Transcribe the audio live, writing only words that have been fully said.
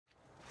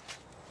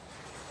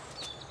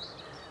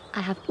I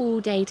have all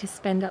day to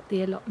spend up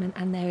the allotment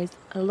and there is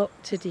a lot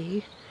to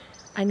do.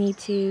 I need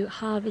to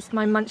harvest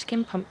my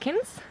munchkin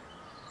pumpkins.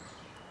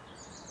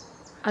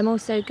 I'm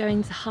also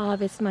going to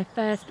harvest my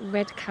first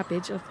red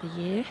cabbage of the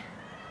year.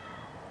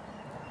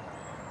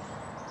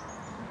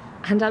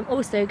 And I'm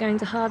also going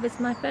to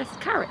harvest my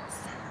first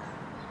carrots.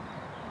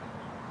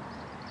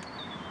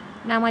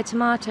 Now my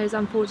tomatoes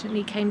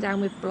unfortunately came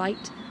down with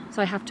blight,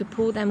 so I have to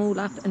pull them all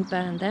up and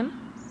burn them.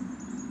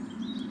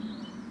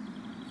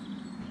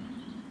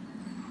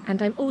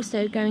 And I'm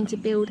also going to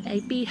build a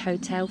bee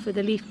hotel for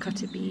the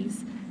leafcutter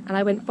bees, and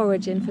I went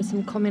foraging for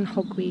some common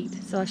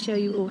hogweed, so I'll show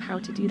you all how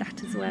to do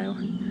that as well.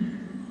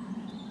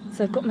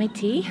 So I've got my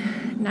tea.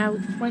 Now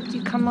won't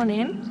you come on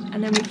in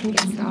and then we can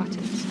get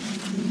started.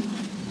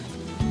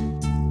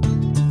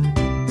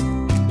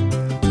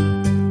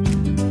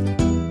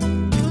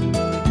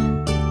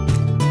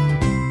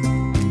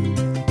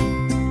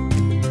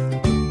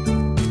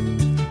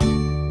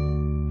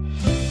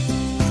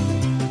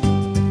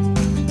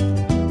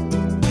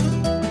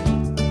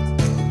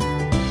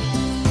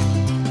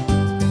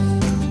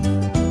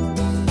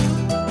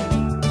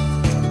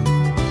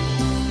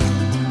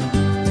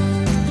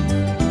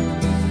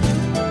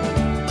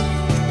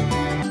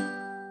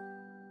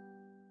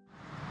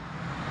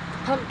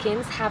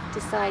 Pumpkins have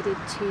decided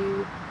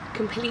to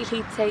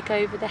completely take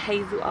over the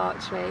hazel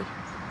archway.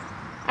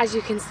 As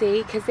you can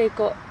see, because they've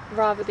got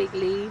rather big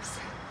leaves,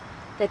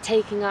 they're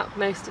taking up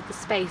most of the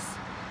space.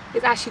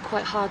 It's actually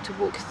quite hard to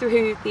walk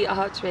through the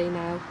archway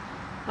now.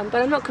 But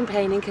I'm not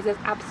complaining because there's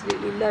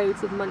absolutely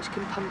loads of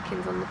munchkin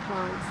pumpkins on the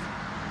plants.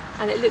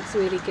 And it looks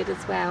really good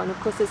as well. And of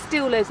course there's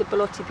still loads of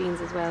blight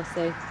beans as well,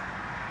 so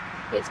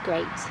it's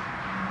great.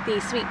 The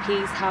sweet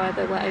peas,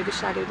 however, were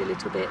overshadowed a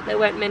little bit. There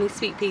weren't many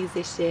sweet peas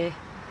this year.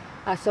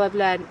 So I've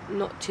learned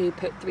not to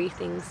put 3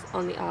 things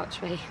on the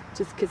archway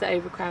just because I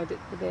overcrowd it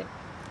a bit.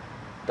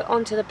 But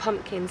onto the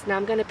pumpkins. Now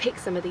I'm going to pick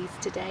some of these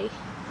today.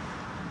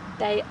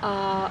 They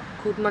are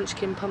called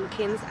munchkin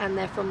pumpkins and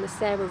they're from the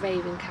Sarah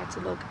Raven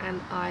catalogue,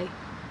 and I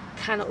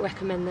cannot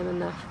recommend them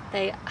enough.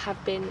 They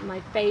have been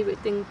my favourite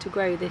thing to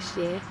grow this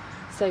year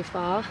so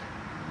far.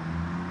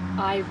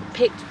 I've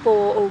picked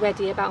 4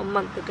 already about a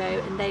month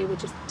ago and they were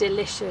just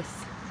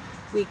delicious.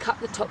 We cut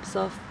the tops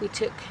off, we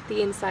took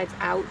the insides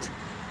out.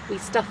 We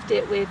stuffed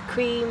it with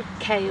cream,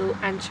 kale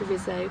and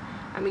chorizo,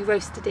 and we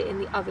roasted it in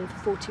the oven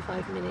for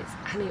 45 minutes,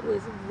 and it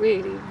was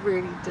really,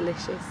 really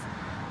delicious.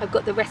 I've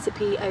got the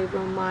recipe over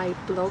on my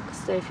blog,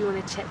 so if you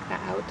want to check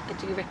that out, I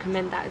do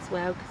recommend that as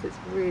well because it's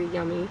really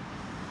yummy.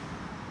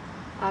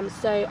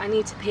 So I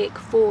need to pick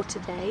 4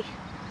 today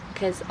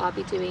because I'll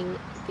be doing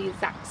the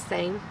exact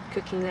same,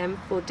 cooking them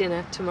for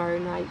dinner tomorrow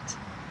night.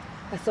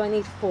 So I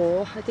need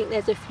 4. I think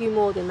there's a few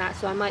more than that,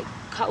 so I might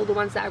cut all the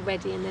ones that are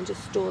ready and then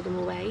just store them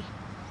away.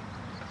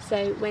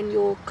 So when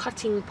you're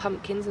cutting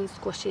pumpkins and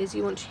squashes,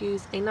 you want to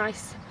use a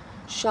nice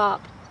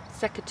sharp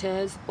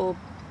secateurs or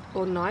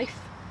knife.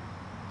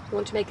 You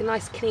want to make a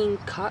nice clean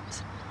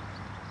cut,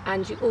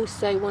 and you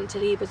also want to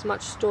leave as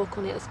much stalk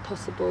on it as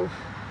possible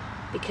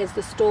because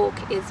the stalk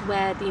is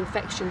where the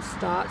infections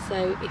start.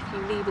 So if you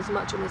leave as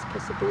much on as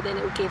possible, then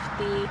it will give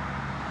the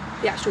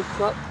actual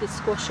crop, the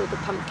squash or the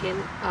pumpkin,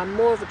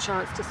 more of a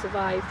chance to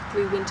survive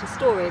through winter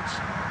storage.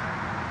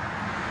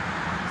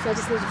 So I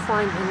just need to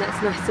find one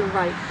that's nice and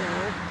ripe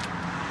now.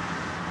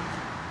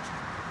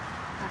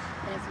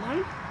 There's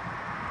one.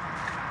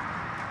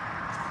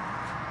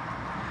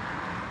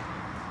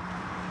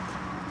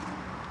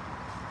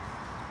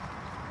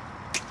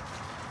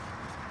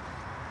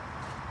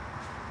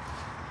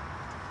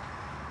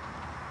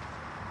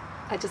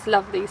 I just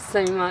love these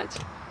so much.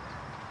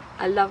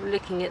 I love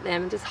looking at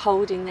them and just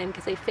holding them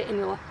because they fit in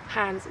your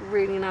hands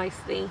really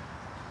nicely.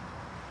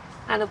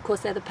 And of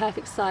course they're the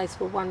perfect size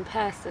for one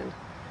person.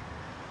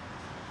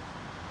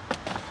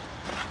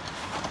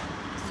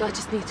 So I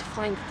just need to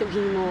find 3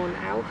 more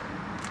now.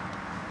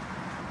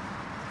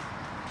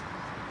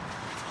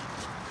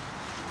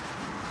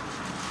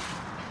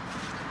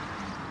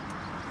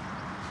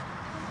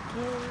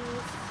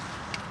 Yes.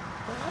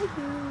 Where are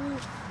you?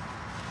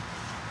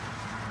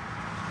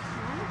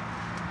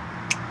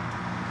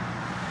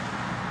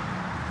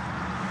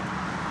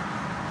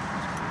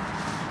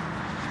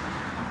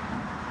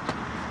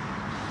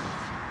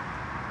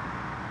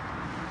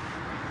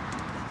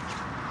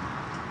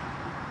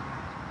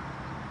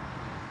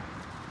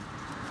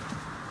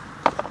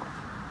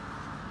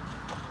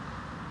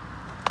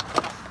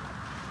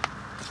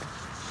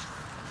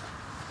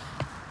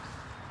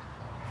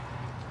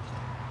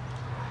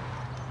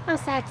 I'm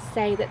sad to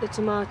say that the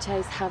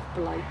tomatoes have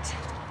blight.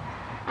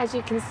 As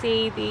you can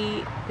see,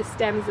 the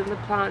stems and the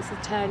plants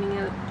are turning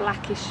a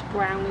blackish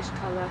brownish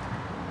colour,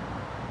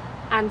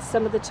 and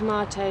some of the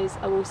tomatoes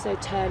are also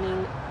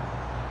turning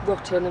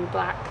rotten and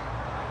black.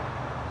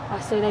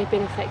 So they've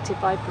been affected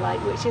by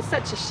blight, which is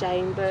such a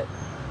shame, but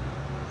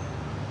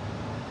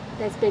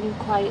there's been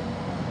quite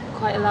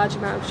a large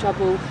amount of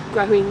trouble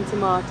growing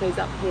tomatoes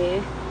up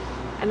here,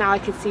 and now I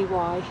can see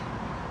why.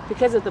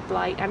 Because of the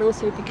blight, and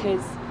also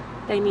because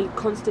they need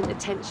constant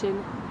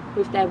attention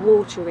with their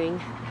watering.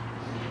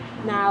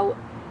 Now,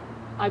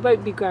 I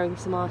won't be growing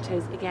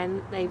tomatoes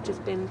again. They've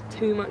just been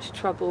too much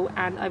trouble,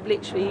 and I've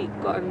literally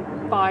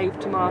gotten 5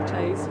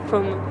 tomatoes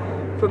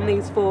from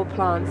these 4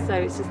 plants, so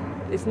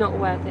it's not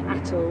worth it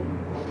at all.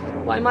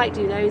 What I might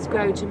do though is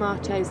grow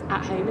tomatoes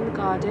at home in the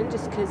garden,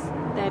 just because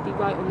they'll be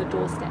right on the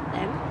doorstep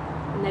then,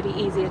 and they'll be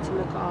easier to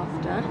look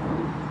after.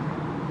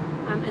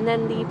 And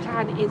then the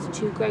plan is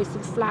to grow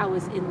some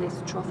flowers in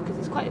this trough, because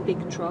it's quite a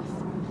big trough,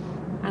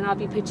 and I'll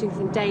be putting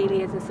some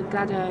dahlias and some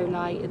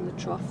gladioli in the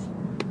trough.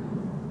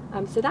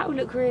 So that will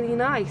look really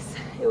nice.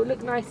 It will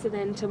look nicer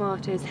than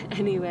tomatoes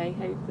anyway,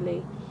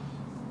 hopefully.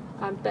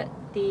 But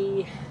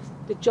the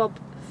job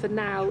for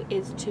now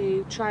is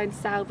to try and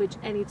salvage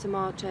any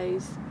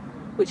tomatoes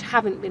which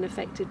haven't been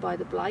affected by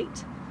the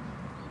blight.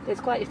 There's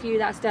quite a few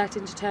that are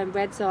starting to turn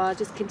red, so I'll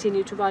just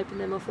continue to ripen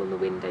them off on the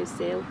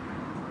windowsill.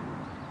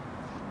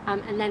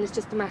 And then it's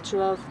just a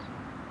matter of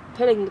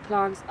pulling the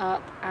plants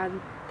up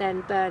and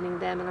then burning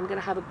them, and I'm going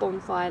to have a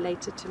bonfire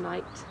later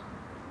tonight.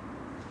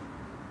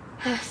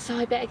 So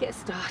I better get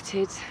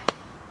started.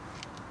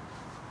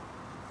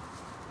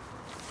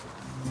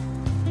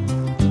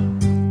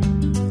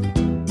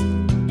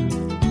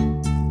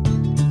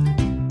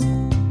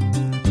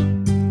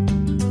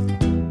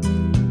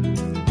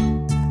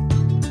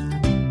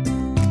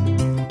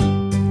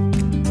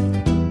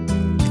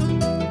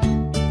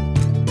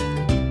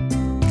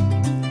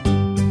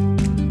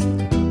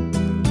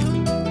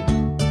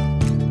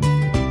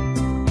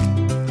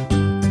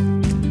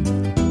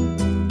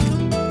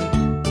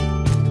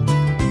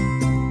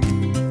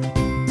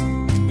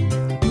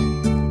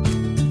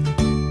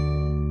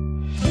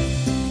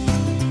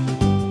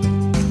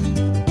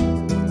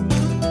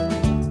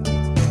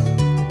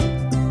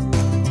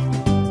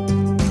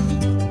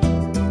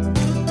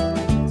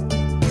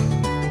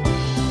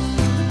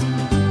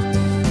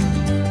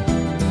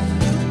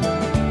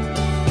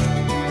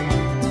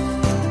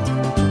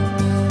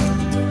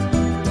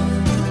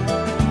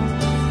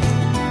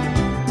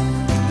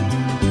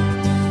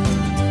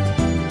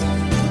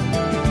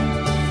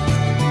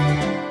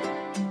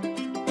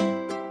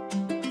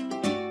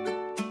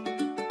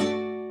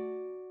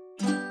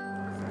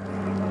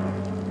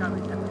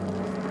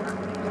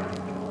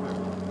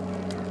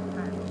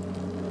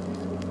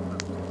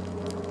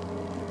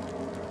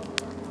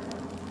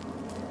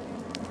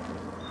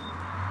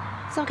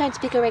 So I'm going to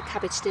pick a red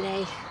cabbage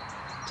today,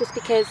 just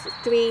because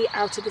 3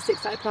 out of the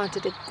 6 that I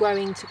planted are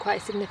growing to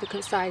quite a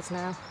significant size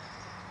now.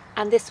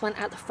 And this one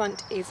at the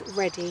front is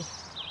ready.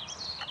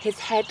 His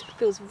head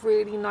feels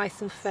really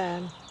nice and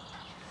firm.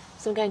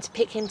 So I'm going to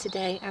pick him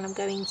today, and I'm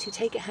going to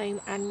take it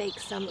home and make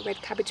some red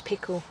cabbage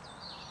pickle.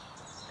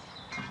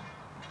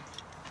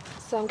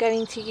 So I'm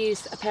going to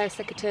use a pair of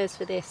secateurs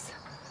for this.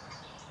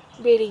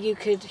 Really, you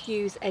could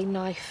use a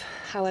knife,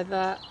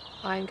 however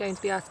I'm going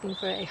to be asking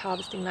for a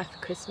harvesting knife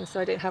for Christmas, so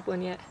I don't have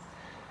one yet.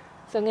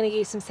 So I'm going to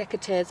use some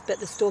secateurs,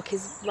 but the stalk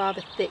is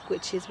rather thick,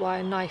 which is why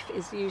a knife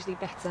is usually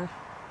better.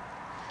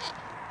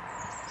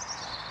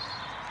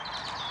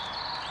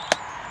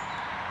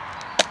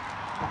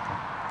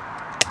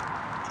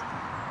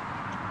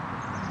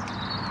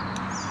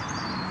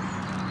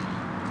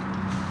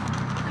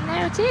 And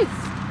there it is,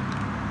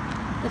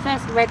 the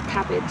first red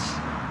cabbage.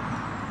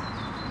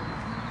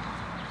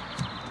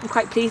 I'm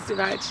quite pleased with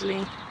that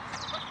actually.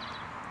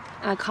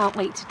 I can't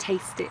wait to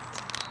taste it.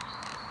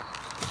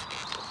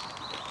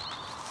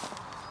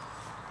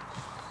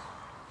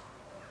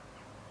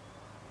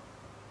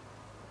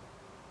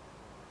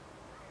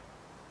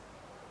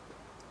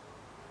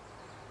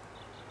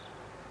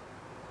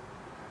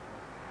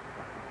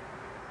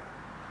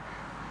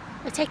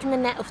 I've taken the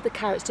net off the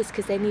carrots just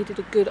because they needed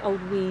a good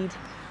old weed.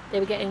 They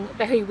were getting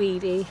very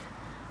weedy,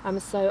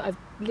 so I've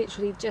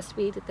literally just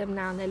weeded them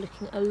now, and they're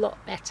looking a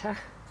lot better.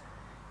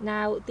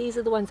 Now these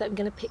are the ones that I'm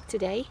going to pick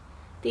today.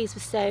 These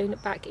were sown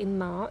back in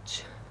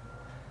March,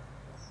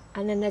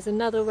 and then there's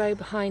another row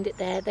behind it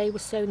there. They were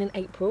sown in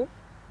April,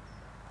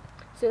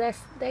 so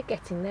they're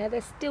getting there.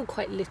 They're still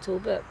quite little,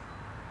 but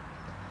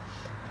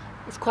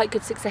it's quite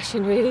good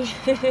succession really.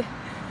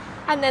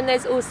 And then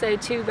there's also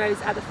 2 rows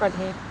at the front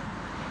here,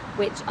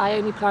 which I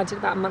only planted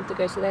about a month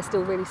ago, so they're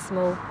still really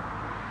small.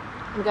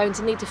 I'm going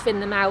to need to thin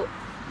them out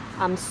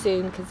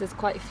soon, because there's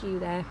quite a few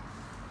there.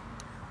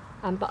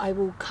 But I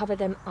will cover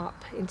them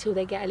up until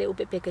they get a little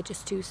bit bigger,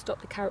 just to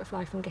stop the carrot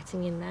fly from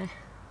getting in there.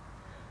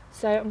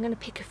 So I'm going to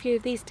pick a few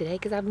of these today,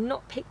 because I've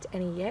not picked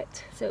any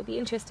yet. So it'll be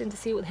interesting to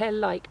see what they're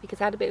like,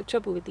 because I had a bit of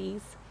trouble with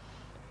these,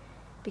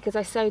 because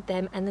I sowed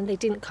them and then they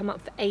didn't come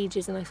up for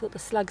ages, and I thought the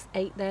slugs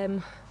ate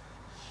them,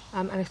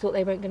 and I thought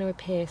they weren't going to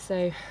appear.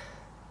 So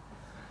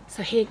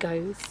here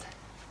goes.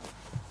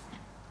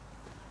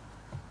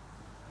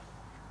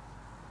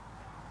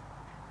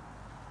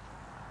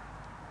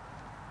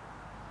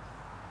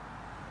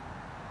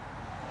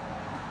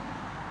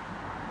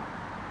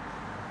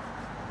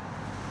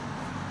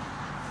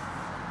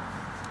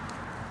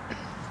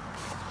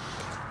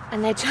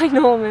 And they're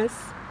ginormous.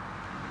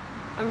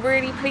 I'm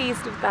really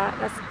pleased with that.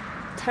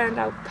 That's turned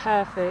out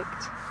perfect.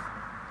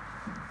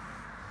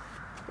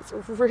 It's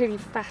really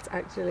fat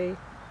actually.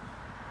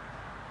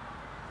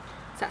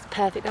 that's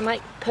perfect. I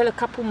might pull a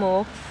couple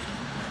more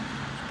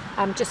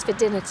just for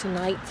dinner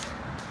tonight,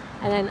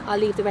 and then I'll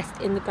leave the rest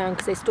in the ground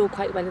because they store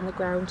quite well in the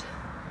ground.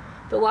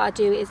 But what I'll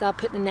do is I'll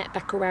put the net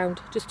back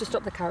around just to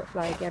stop the carrot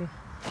fly again.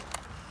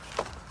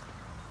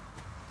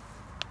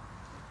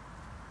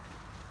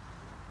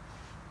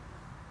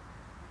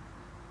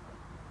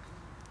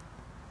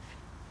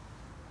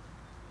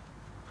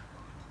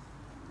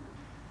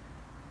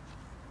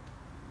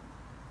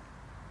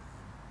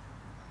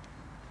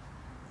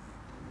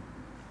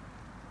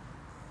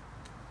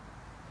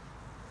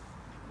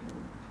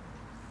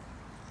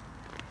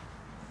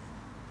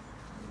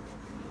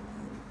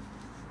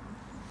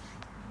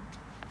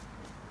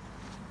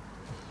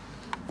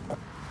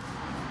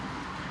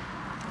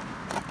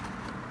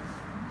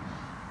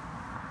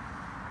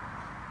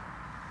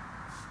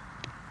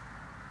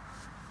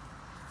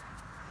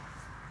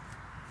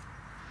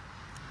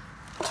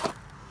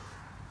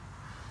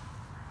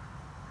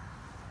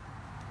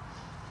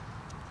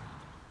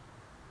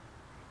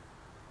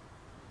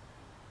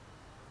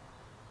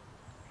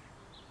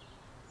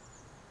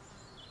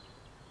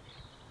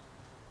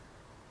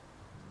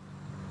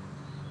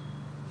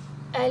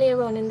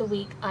 Earlier on in the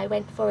week I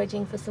went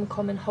foraging for some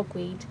common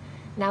hogweed.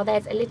 Now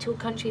there's a little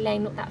country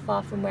lane not that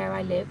far from where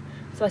I live,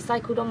 so I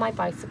cycled on my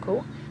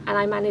bicycle and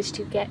I managed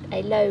to get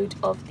a load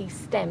of these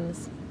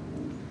stems.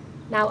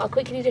 Now I'll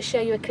quickly just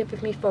show you a clip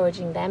of me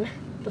foraging them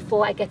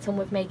before I get on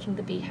with making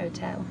the bee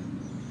hotel.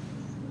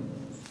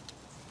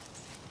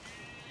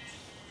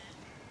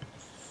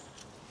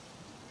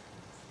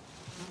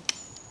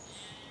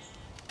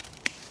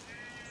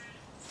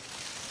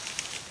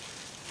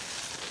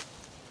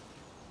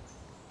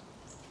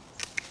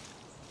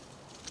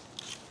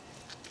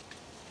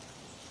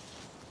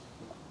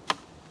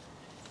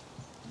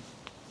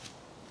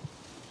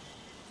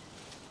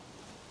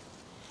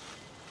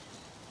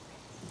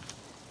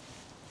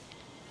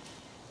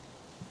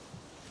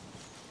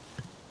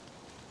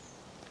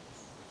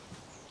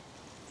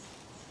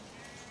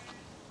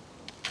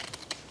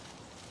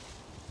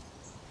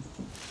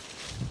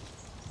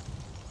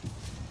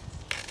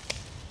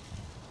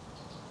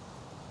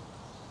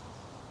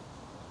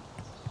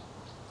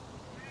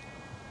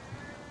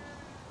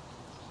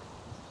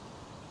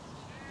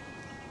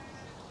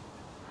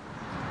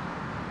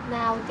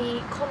 Now the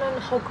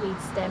common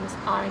hogweed stems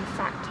are in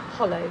fact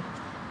hollow,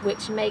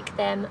 which make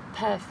them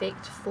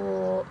perfect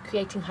for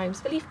creating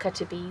homes for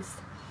leafcutter bees.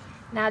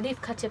 Now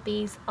leafcutter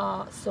bees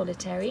are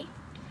solitary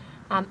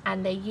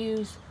and they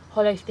use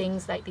hollow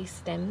things like these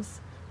stems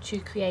to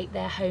create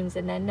their homes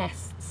and their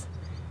nests.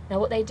 Now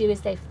what they do is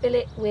they fill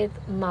it with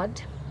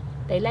mud,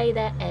 they lay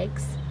their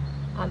eggs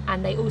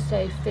and they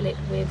also fill it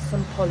with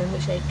some pollen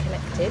which they've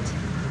collected,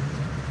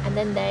 and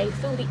then they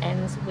fill the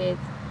ends with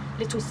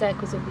little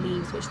circles of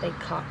leaves which they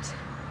cut,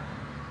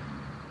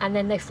 and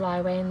then they fly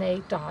away and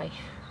they die.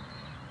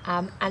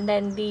 And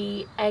then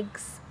the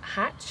eggs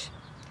hatch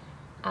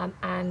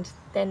and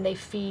then they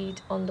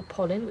feed on the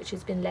pollen which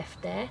has been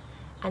left there,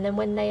 and then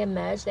when they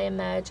emerge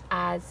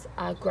as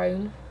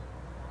grown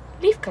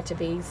leafcutter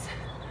bees.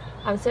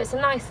 So it's a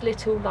nice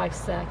little life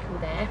circle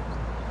there,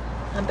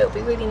 but it'll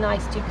be really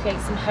nice to create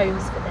some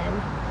homes for them.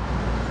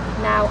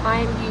 Now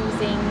I'm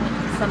using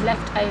some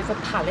leftover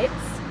pallets.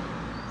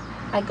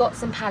 I got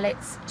some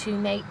pallets to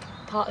make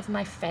part of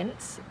my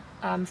fence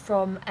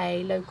from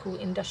a local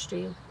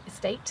industrial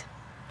estate,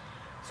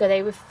 so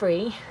they were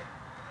free,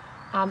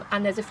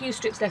 and there's a few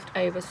strips left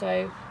over,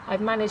 so I've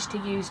managed to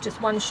use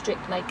just one strip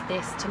like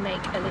this to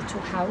make a little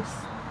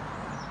house.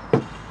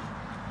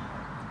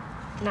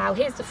 Now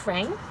here's the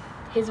frame,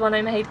 here's one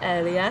I made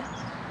earlier,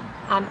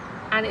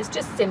 and it's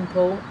just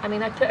simple. I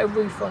mean, I put a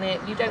roof on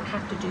it, you don't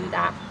have to do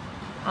that,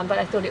 but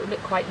I thought it would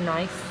look quite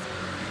nice.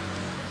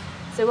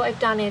 So what I've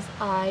done is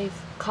I've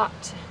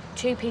cut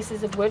 2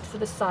 pieces of wood for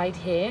the side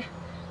here.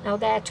 Now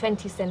they're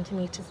 20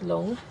 centimetres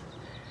long,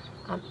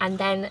 and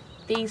then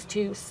these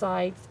 2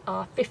 sides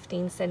are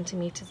 15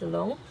 centimetres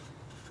long,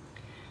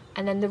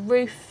 and then the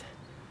roof,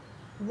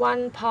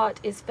 one part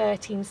is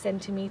 13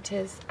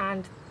 centimetres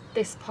and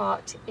this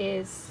part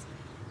is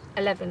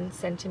 11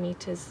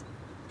 centimetres,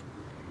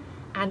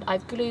 and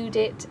I've glued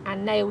it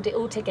and nailed it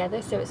all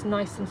together so it's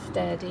nice and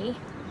sturdy.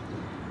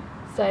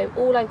 So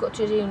all I've got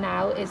to do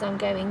now is I'm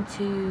going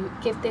to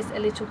give this a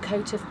little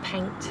coat of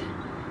paint.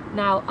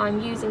 Now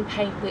I'm using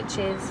paint which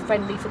is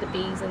friendly for the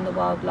bees and the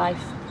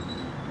wildlife,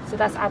 so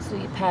that's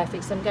absolutely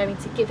perfect. So I'm going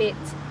to give it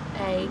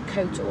a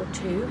coat or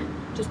 2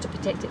 just to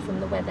protect it from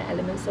the weather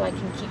elements so I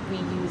can keep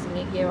reusing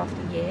it year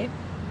after year.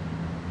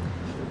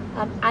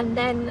 And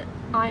then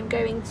I'm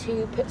going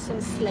to put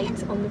some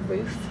slate on the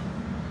roof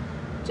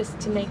just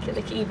to make it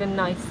look even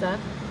nicer,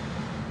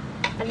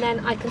 and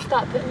then I can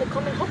start putting the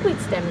common hogweed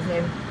stems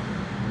in.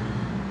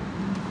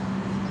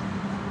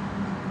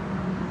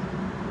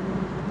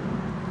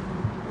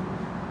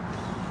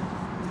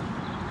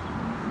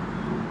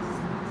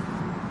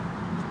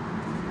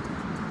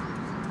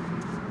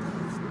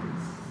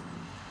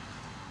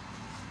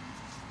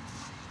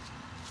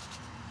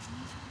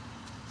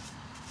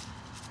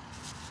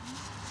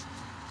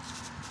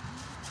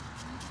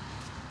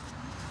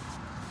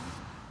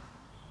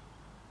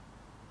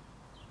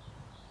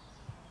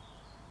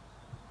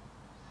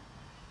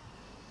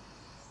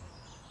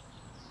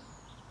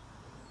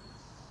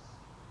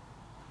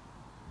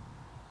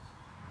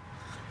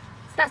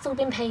 that's all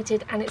been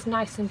painted and it's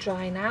nice and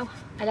dry now.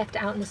 I left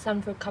it out in the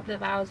sun for a couple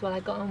of hours while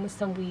I got on with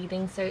some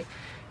weeding, so it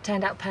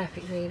turned out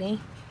perfect really.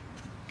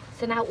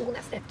 So now all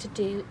that's left to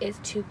do is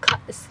to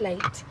cut the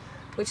slate,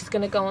 which is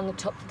going to go on the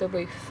top of the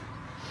roof.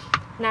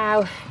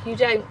 Now, you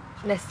don't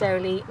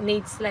necessarily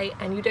need slate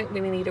and you don't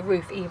really need a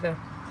roof either,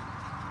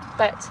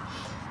 but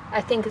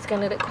I think it's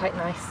going to look quite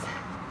nice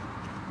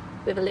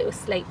with a little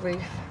slate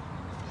roof.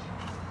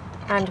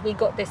 And we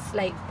got this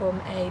slate from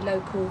a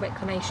local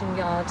reclamation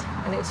yard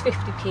and it was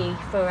 50p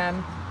for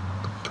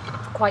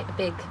quite a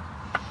big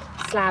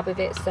slab of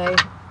it, so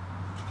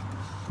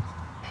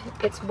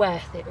it's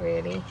worth it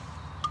really.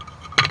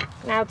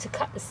 Now to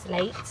cut the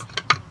slate,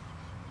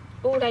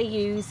 all I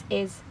use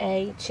is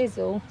a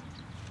chisel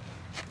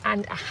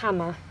and a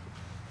hammer.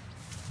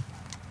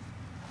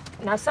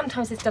 Now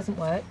sometimes this doesn't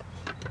work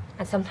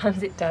and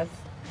sometimes it does.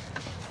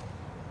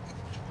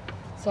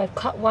 So I've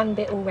cut one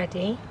bit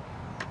already.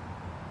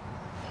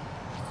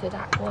 So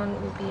that one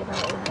will be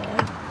about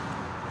there.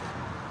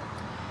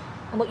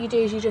 And what you do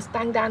is you just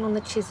bang down on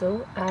the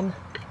chisel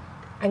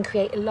and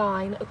create a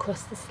line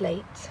across the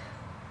slate.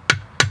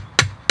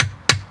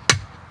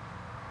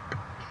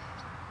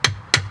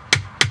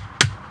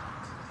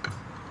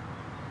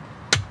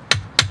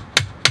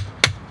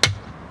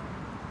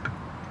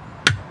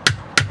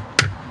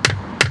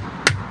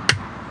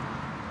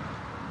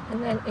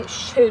 And then it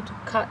should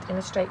cut in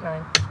a straight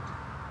line,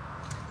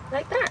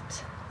 like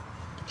that.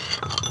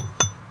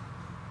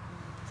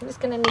 I'm just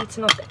going to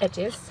neaten off the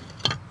edges.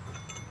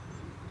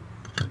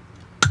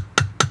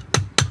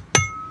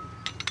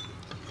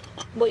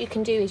 What you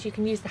can do is you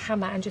can use the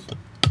hammer and just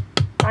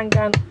bang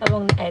down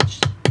along the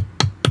edge,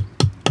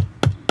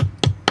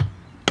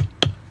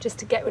 just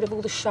to get rid of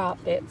all the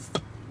sharp bits.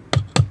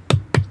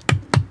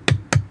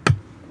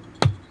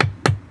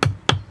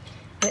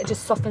 And it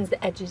just softens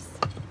the edges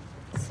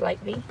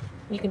slightly.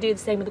 You can do the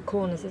same with the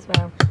corners as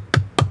well,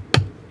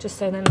 just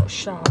so they're not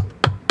sharp.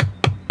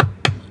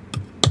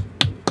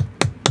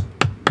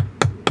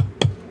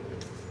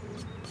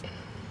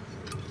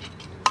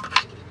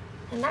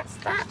 And that's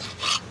that.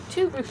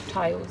 2 roof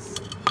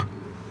tiles.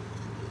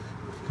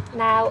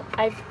 Now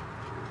I've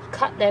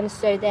cut them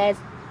so there's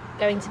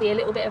going to be a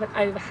little bit of an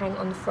overhang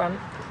on the front,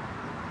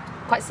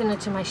 quite similar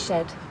to my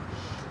shed.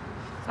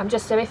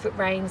 Just so if it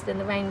rains, then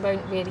the rain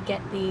won't really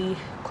get the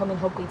common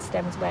hogweed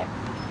stems wet.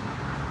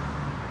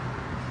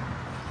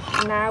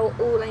 Now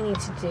all I need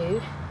to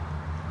do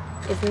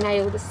is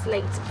nail the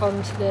slate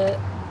onto the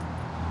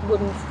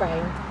wooden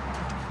frame.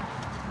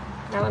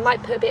 Now I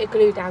might put a bit of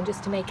glue down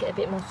just to make it a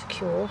bit more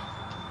secure.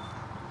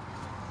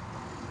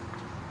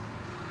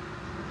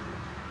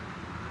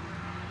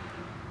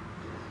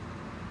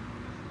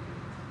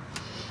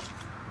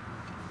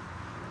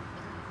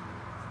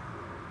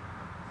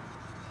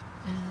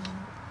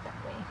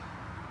 That way.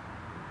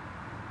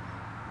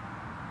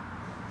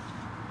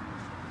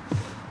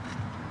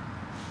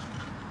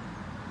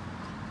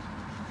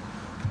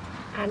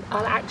 And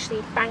I'll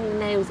actually bang the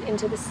nails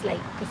into the slate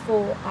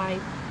before I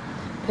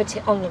put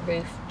it on the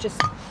roof, just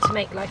to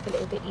make life a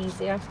little bit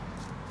easier.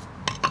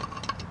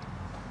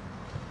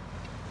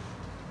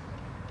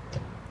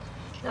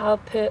 Now I'll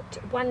put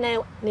one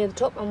nail near the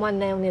top and one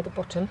nail near the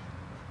bottom.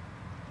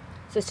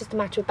 So it's just a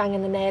matter of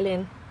banging the nail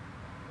in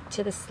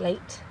to the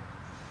slate.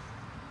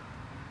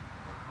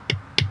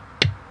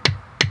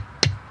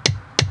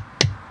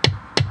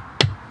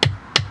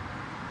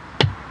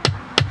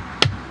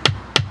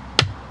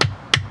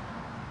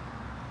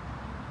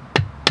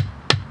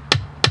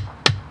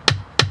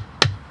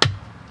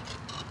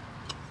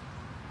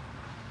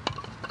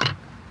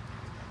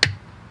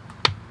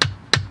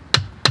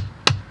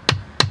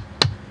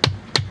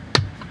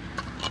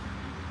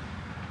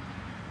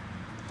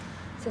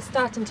 So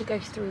starting to go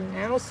through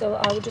now, so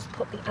I will just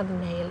put the other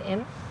nail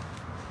in.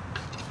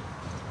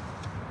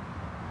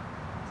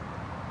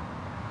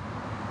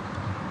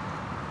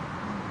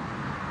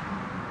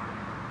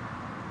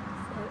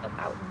 So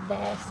about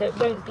there, so it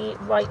won't be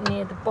right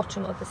near the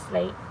bottom of the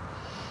slate,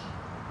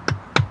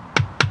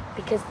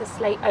 because the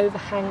slate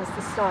overhangs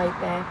the side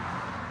there.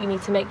 You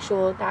need to make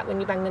sure that when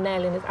you bang the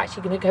nail in, it's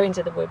actually going to go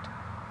into the wood.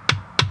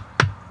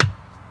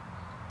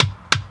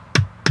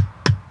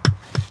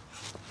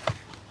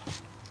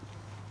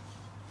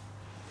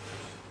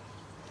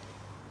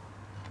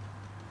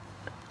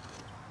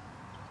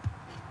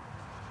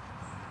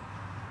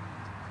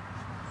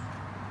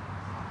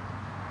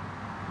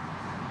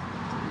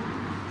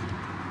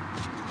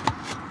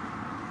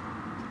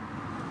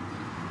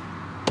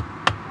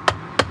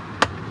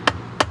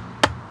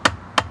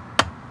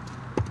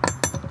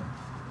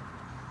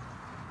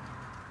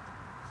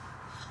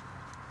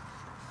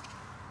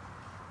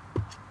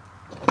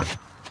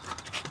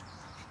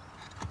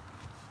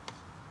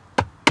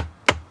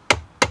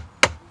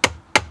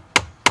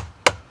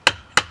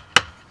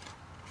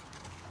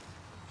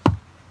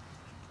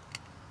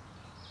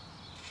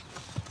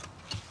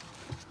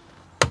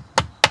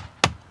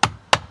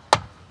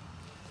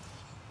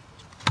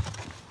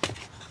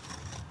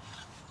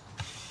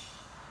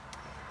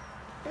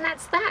 And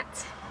that's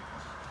that.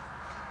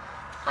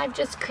 I've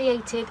just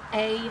created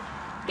a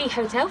bee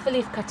hotel for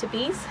leafcutter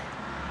bees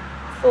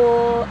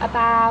for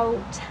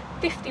about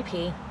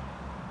 50p,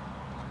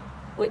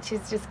 which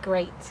is just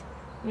great.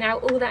 Now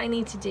all that I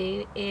need to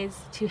do is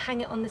to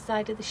hang it on the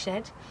side of the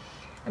shed.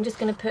 I'm just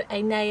going to put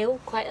a nail,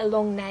 quite a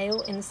long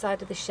nail, in the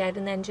side of the shed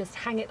and then just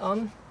hang it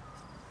on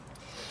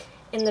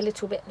in the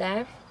little bit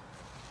there.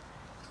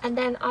 And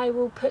then I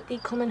will put the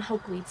common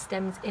hogweed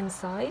stems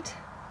inside,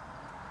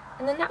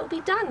 and then that will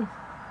be done.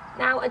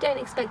 Now I don't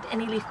expect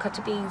any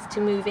leafcutter bees to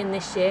move in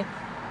this year.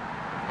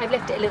 I've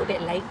left it a little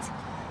bit late,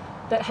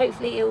 but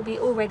hopefully it will be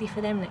all ready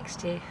for them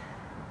next year.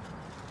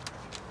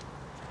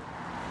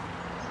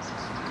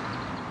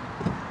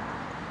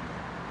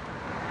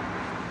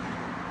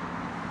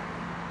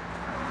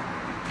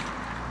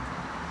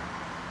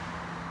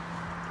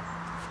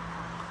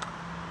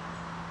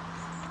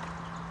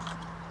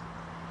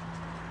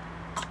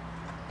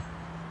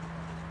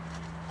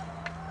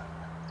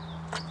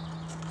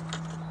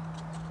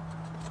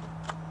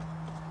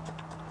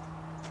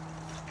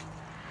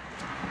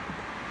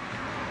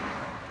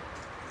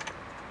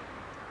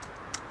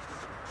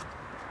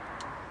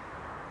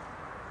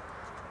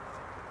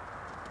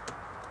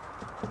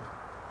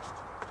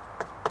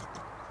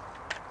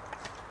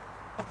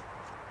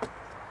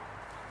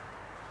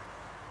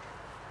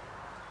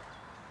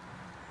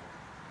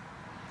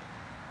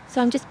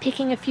 So I'm just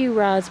picking a few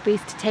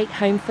raspberries to take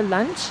home for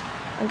lunch.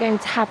 I'm going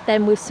to have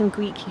them with some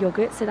Greek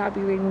yogurt, so that'll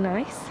be really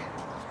nice.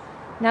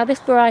 Now this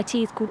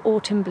variety is called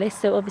Autumn Bliss,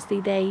 so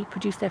obviously they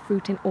produce their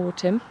fruit in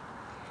autumn.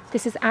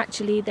 This is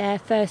actually their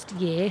first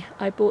year.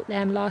 I bought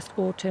them last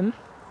autumn.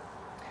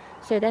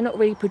 So they're not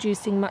really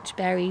producing much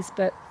berries,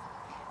 but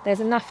there's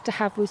enough to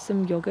have with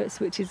some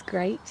yogurts, which is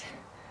great.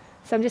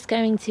 So I'm just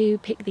going to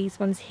pick these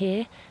ones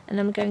here, and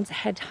I'm going to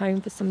head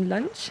home for some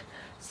lunch.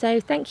 So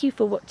thank you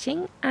for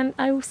watching, and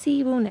I will see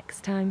you all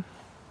next time.